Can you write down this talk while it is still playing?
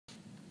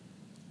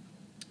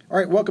All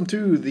right, welcome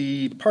to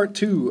the part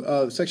 2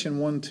 of section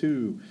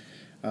 1-2.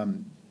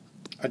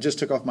 I just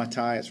took off my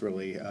tie. It's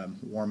really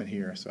warm in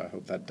here, so I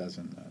hope that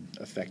doesn't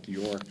affect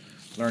your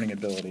learning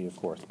ability, of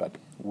course, but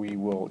we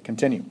will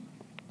continue.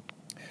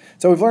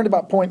 So we've learned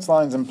about points,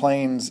 lines, and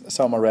planes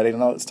some already.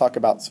 Now let's talk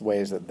about some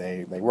ways that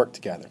they work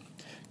together.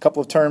 A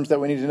couple of terms that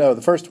we need to know.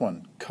 The first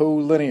one,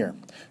 collinear.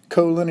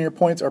 Collinear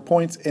points are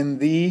points in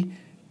the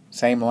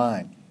same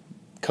line.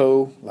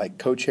 Like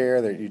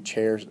co-chair, they're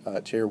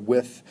chair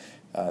with.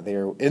 They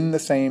are in the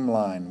same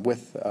line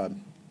with.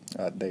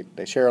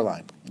 They share a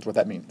line. That's what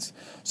that means.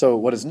 So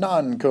what is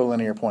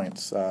non-collinear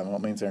points? Well,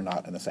 it means they're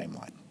not in the same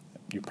line.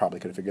 You probably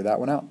could have figured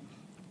that one out.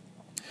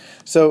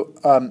 So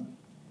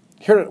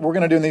here we're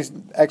going to do in these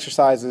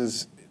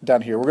exercises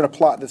down here, we're going to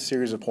plot this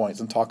series of points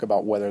and talk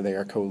about whether they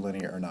are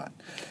collinear or not.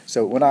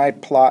 So when I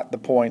plot the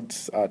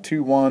points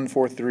 2, 1,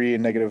 4, 3,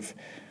 and -1,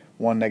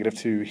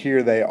 -2,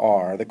 here they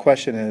are. The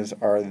question is,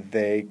 are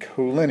they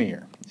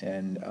collinear?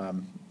 And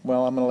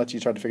well, I'm going to let you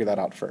try to figure that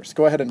out first.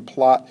 Go ahead and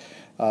plot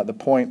the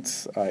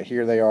points.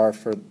 Here they are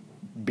for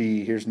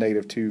B. Here's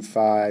 -2,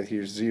 5.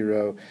 Here's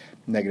 0,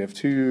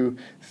 -2,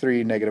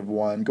 3,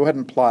 -1. Go ahead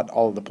and plot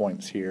all of the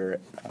points here.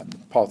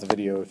 Pause the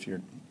video if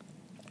you're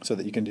so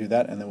that you can do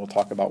that, and then we'll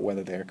talk about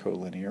whether they are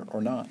collinear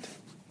or not.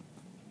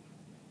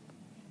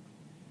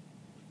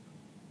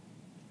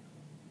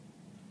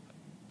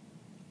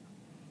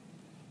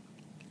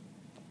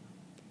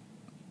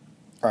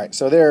 All right,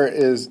 so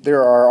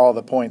there are all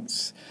the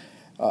points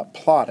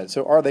plotted.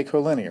 So are they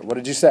collinear? What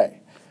did you say?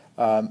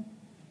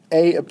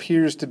 A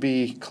appears to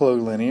be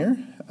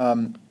collinear,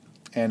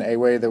 and a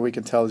way that we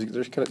can tell is you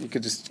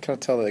could just kind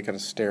of tell that they kind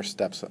of stair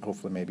steps,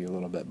 hopefully maybe a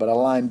little bit, but a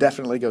line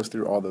definitely goes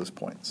through all those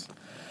points.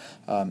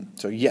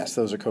 So yes,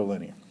 those are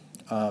collinear.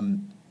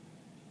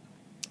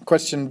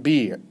 Question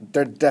B,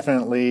 they're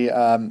definitely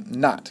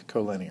not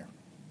collinear.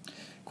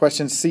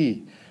 Question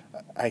C,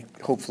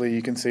 hopefully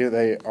you can see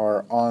they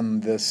are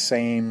on the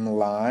same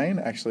line.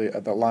 Actually,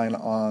 the line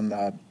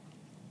on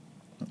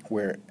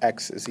where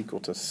x is equal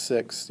to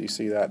 6. Do you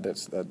see that?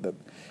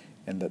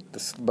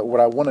 But what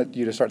I wanted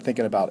you to start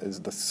thinking about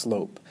is the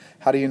slope.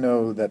 How do you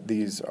know that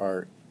these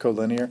are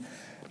collinear?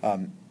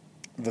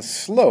 The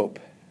slope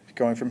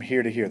going from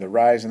here to here, the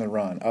rise and the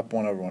run, up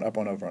 1 over 1, up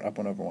 1 over 1, up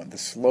 1 over 1. The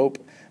slope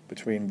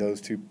between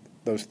those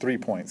 3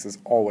 points is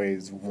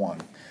always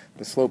 1.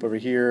 The slope over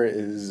here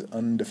is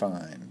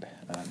undefined.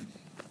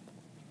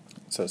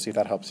 So see if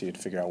that helps you to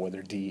figure out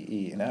whether D,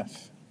 E, and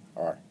F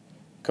are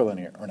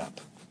collinear or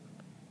not.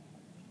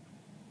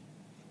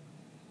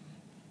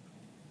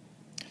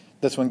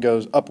 This one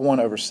goes up 1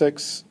 over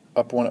 6,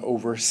 up 1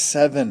 over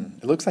 7.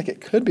 It looks like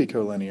it could be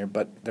collinear,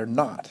 but they're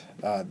not.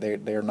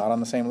 They are not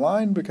on the same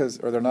line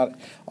they're not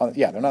on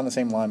the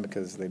same line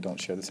because they don't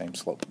share the same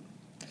slope.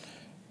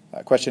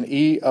 Question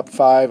E, up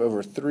 5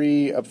 over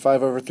 3, up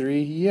 5 over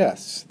 3.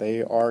 Yes,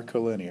 they are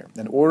collinear.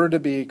 In order to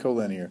be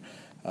collinear,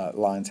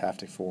 lines have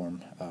to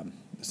form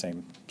the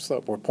same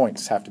slope, or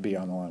points have to be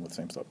on the line with the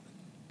same slope.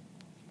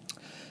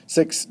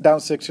 6, down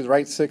 6 to the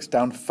right 6,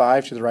 down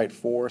 5 to the right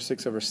 4.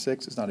 6 over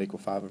 6 is not equal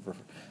to 5 over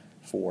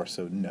 4,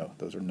 so no,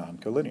 those are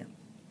non-collinear.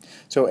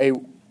 So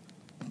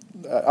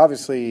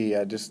obviously,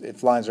 just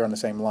if lines are on the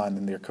same line,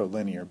 then they're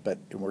collinear. But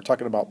when we're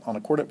talking about on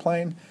a coordinate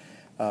plane,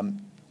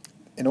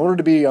 in order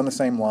to be on the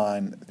same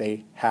line,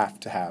 they have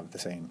to have the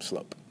same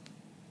slope.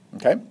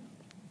 Okay?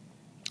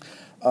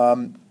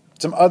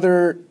 Some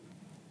other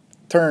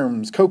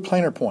terms,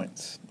 coplanar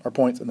points are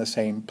points in the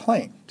same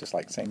plane, just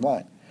like the same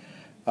line.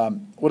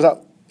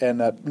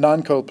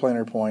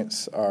 Non-coplanar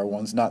points are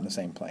ones not in the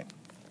same plane.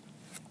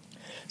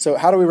 So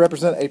how do we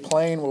represent a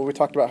plane? Well, we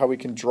talked about how we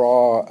can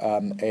draw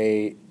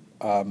a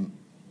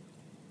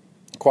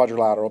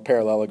quadrilateral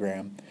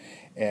parallelogram,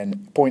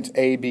 and points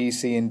A, B,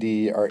 C, and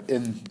D are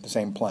in the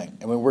same plane.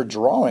 And when we're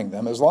drawing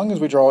them, as long as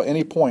we draw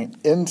any point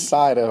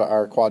inside of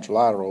our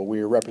quadrilateral,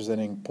 we are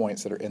representing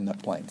points that are in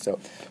that plane. So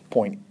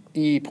point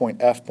E, point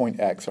F,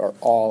 point X are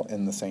all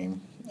in the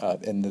same,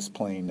 in this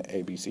plane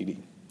A, B, C, D.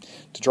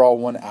 To draw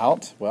one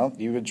out, well,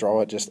 you would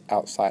draw it just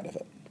outside of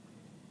it.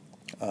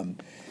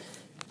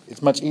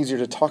 It's much easier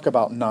to talk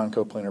about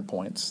non-coplanar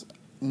points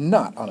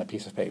not on a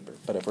piece of paper.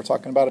 But if we're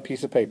talking about a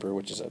piece of paper,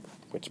 which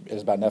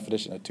is by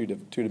definition a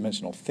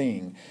two-dimensional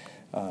thing,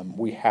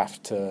 we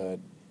have to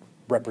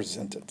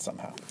represent it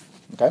somehow.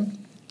 Okay.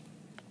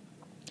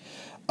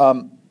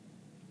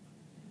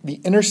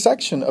 The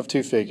intersection of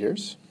two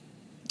figures.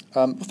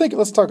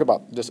 Let's talk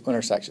about this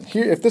intersection.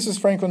 Here, if this is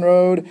Franklin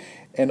Road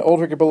and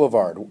Old Hickory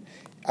Boulevard,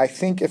 I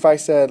think if I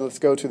said, let's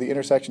go to the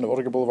intersection of Old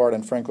Hickory Boulevard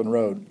and Franklin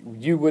Road,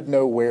 you would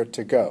know where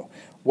to go.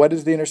 What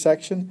is the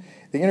intersection?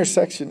 The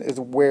intersection is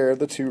where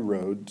the two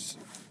roads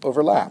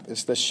overlap.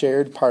 It's the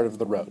shared part of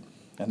the road.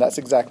 And that's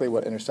exactly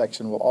what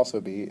intersection will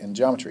also be in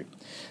geometry.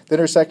 The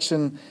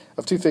intersection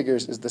of two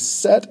figures is the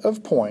set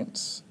of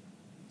points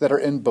that are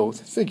in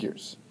both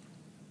figures.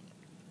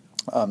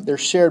 They're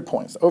shared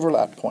points,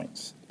 overlap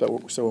points.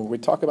 So when we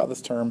talk about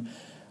this term,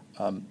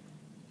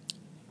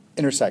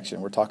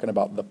 intersection, we're talking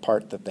about the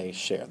part that they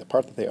share, the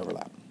part that they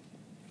overlap.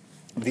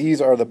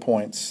 These are the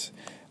points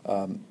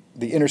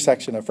the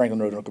intersection of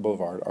Franklin Road and Oakland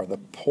Boulevard are the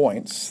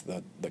points,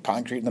 the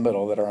concrete in the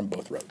middle, that are on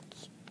both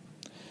roads.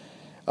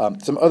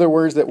 Some other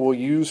words that we'll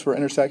use for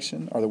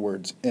intersection are the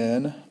words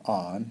in,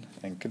 on,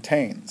 and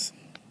contains.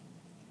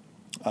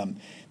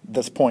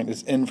 This point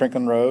is in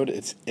Franklin Road.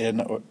 It's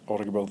in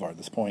Oakland Boulevard.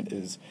 This point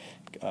is,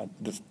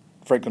 this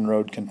Franklin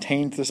Road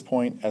contains this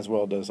point as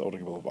well does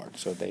Oakland Boulevard,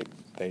 so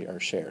they are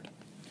shared.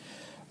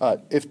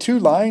 If two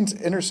lines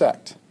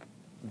intersect,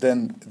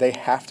 then they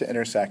have to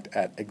intersect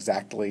at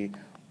exactly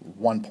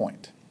one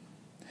point.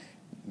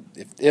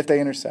 If they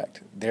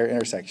intersect, their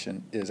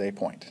intersection is a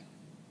point.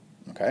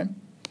 Okay?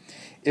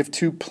 If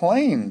two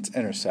planes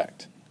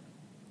intersect,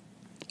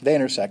 they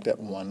intersect at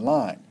one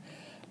line.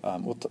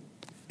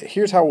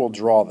 Here's how we'll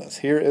draw this.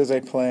 Here is a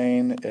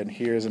plane, and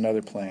here is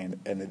another plane,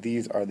 and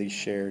these are the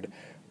shared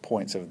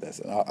points of this.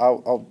 And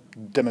I'll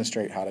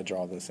demonstrate how to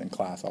draw this in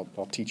class.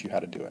 I'll teach you how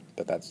to do it,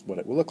 but that's what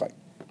it will look like.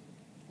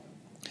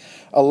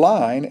 A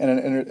line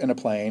and a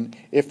plane,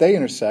 if they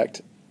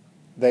intersect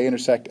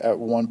at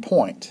one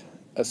point,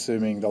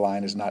 assuming the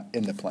line is not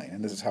in the plane.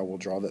 And this is how we'll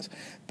draw this.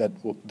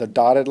 The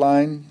dotted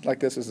line like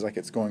this is like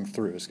it's going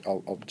through.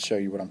 I'll show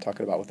you what I'm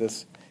talking about with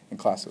this in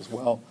class as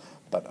well,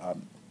 but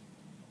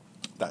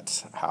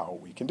that's how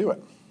we can do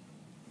it.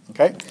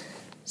 Okay?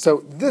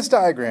 So this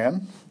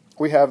diagram,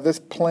 we have this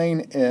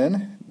plane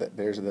in,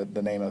 there's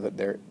the name of it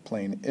there,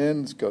 plane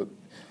in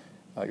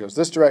goes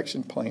this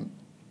direction, plane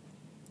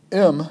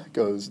M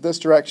goes this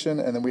direction,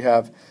 and then we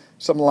have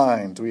some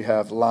lines. We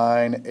have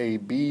line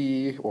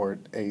AB or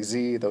AZ.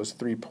 Those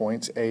 3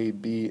 points, A,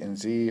 B, and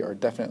Z, are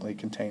definitely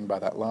contained by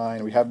that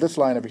line. We have this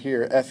line over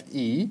here,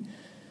 FE.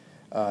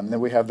 Then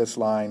we have this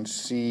line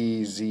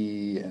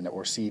CZ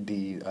or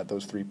CD.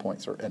 Those 3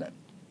 points are in it.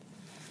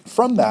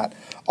 From that,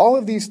 all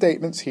of these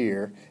statements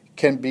here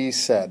can be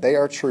said. They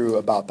are true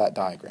about that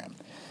diagram.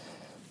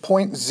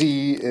 Point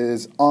Z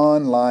is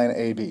on line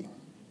AB.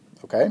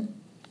 Okay?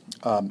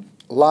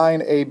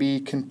 Line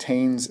AB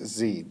contains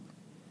Z.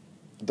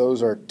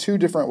 Those are two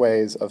different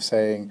ways of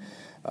saying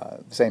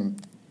the same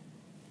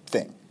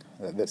thing.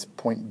 This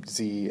point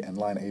Z and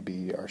line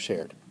AB are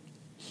shared.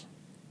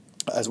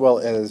 As well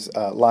as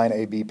line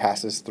AB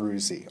passes through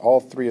Z. All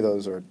three of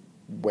those are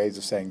ways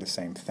of saying the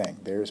same thing.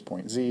 There's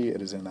point Z,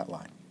 it is in that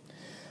line.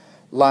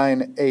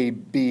 Line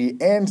AB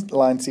and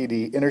line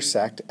CD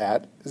intersect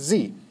at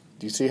Z.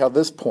 Do you see how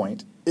this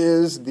point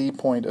is the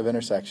point of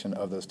intersection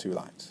of those two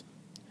lines?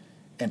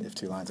 And if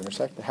two lines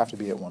intersect, they have to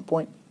be at one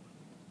point.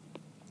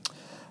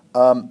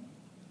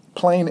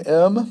 Plane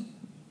M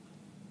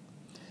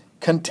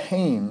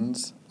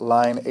contains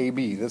line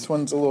AB. This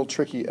one's a little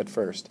tricky at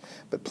first,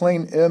 but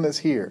plane M is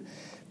here.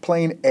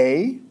 Plane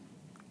A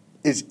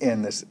is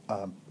in this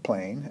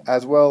plane,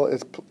 as well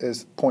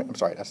as point, I'm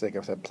sorry, I think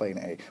I said plane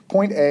A.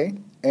 Point A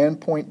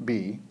and point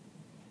B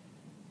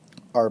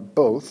are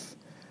both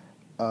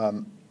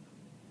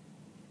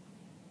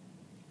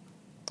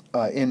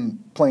in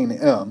plane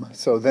M,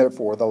 so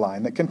therefore the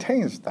line that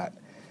contains that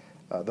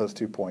those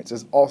 2 points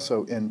is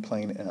also in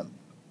plane M.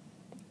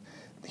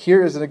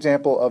 Here is an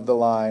example of the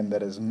line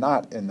that is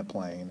not in the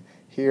plane.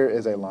 Here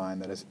is a line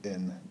that is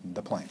in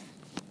the plane.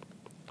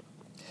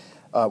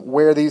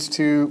 Where these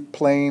two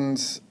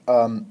planes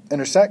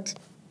intersect,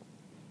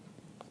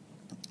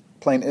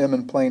 plane M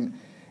and plane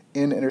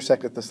N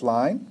intersect at this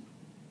line.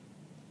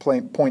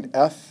 Point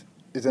F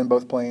is in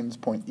both planes,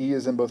 point E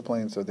is in both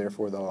planes, so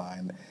therefore the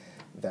line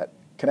that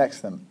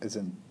connects them is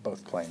in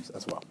both planes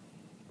as well.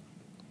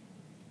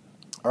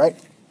 All right?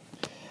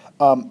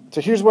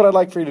 So here's what I'd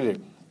like for you to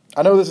do.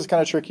 I know this is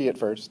kind of tricky at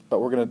first, but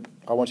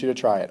I want you to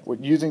try it.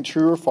 Using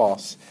true or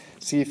false,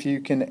 see if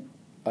you can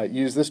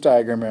use this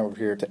diagram over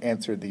here to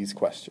answer these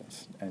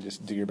questions. And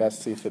just do your best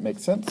to see if it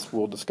makes sense.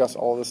 We'll discuss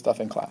all this stuff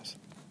in class.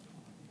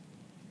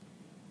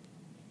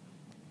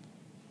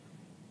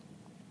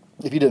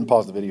 If you didn't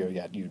pause the video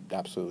yet, you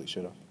absolutely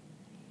should have.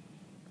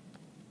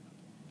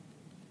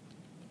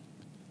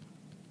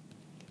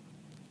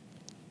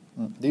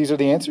 These are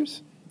the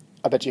answers.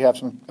 I bet you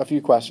have a few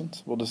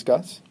questions we'll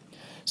discuss.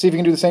 See if you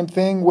can do the same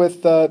thing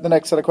with the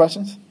next set of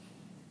questions.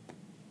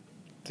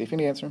 See if you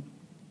can answer them.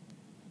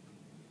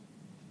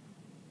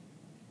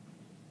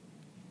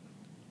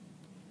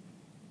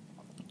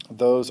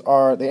 Those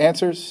are the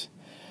answers.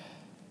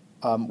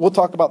 We'll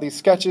talk about these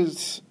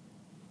sketches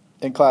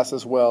in class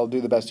as well.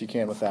 Do the best you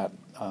can with that.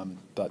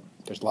 But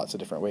there's lots of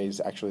different ways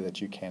actually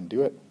that you can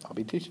do it. I'll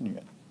be teaching you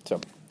it. So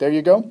there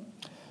you go.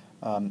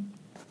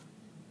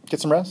 Get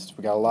some rest.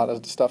 We got a lot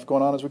of stuff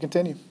going on as we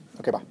continue.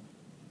 Okay, bye.